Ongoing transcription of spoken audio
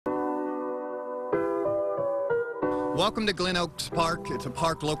Welcome to Glen Oaks Park. It's a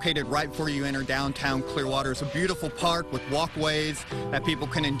park located right before you enter downtown Clearwater. It's a beautiful park with walkways that people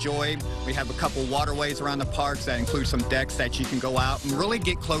can enjoy. We have a couple waterways around the parks that include some decks that you can go out and really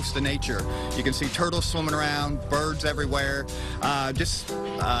get close to nature. You can see turtles swimming around, birds everywhere,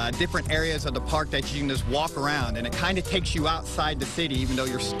 different areas of the park that you can just walk around, and it kind of takes you outside the city. Even though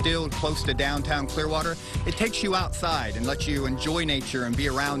you're still close to downtown Clearwater, it takes you outside and lets you enjoy nature and be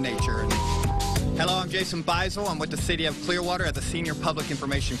around nature. Hello, I'm Jason Beisel. I'm with the City of Clearwater as the Senior Public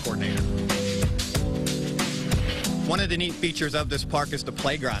Information Coordinator. One of the neat features of this park is the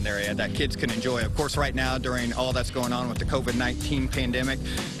playground area that kids can enjoy. Of course, right now, during all that's going on with the COVID-19 pandemic,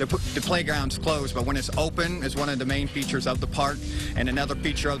 the playground's closed, but when it's open, it's one of the main features of the park. And another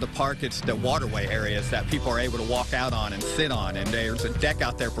feature of the park is the waterway areas that people are able to walk out on and sit on, and there's a deck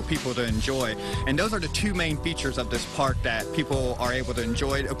out there for people to enjoy. And those are the two main features of this park that people are able to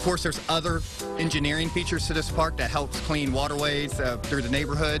enjoy. Of course, there's other engineering features to this park that helps clean waterways through the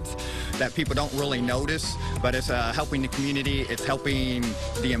neighborhoods that people don't really notice, but it's helping the community, it's helping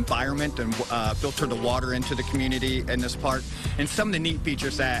the environment and filter the water into the community in this park, and some of the neat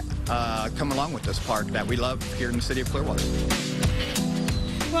features that come along with this park that we love here in the City of Clearwater.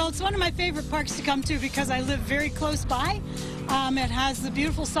 Well, it's one of my favorite parks to come to because I live very close by. It has the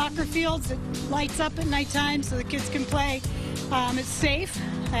beautiful soccer fields. It lights up at nighttime so the kids can play. It's safe,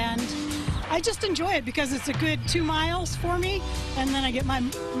 and I just enjoy it because it's a good 2 miles for me, and then I get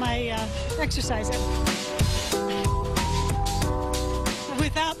my exercise in.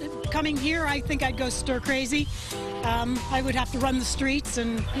 Without coming here, I think I'd go stir crazy. I would have to run the streets,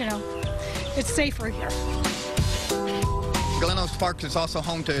 and it's safer here. Glen Oaks Park is also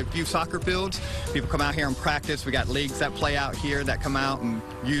home to a few soccer fields. People come out here and practice. We got leagues that play out here that come out and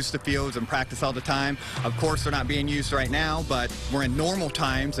use the fields and practice all the time. Of course, they're not being used right now, but we're in normal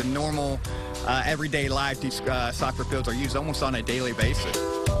times and normal everyday life. These soccer fields are used almost on a daily basis.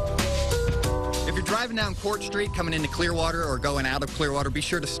 If you're driving down Court Street coming into Clearwater or going out of Clearwater, be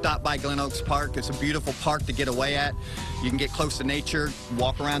sure to stop by Glen Oaks Park. It's a beautiful park to get away at. You can get close to nature,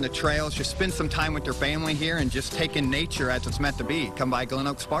 walk around the trails, just spend some time with your family here and just take in nature as it's meant to be. Come by Glen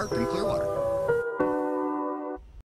Oaks Park in Clearwater.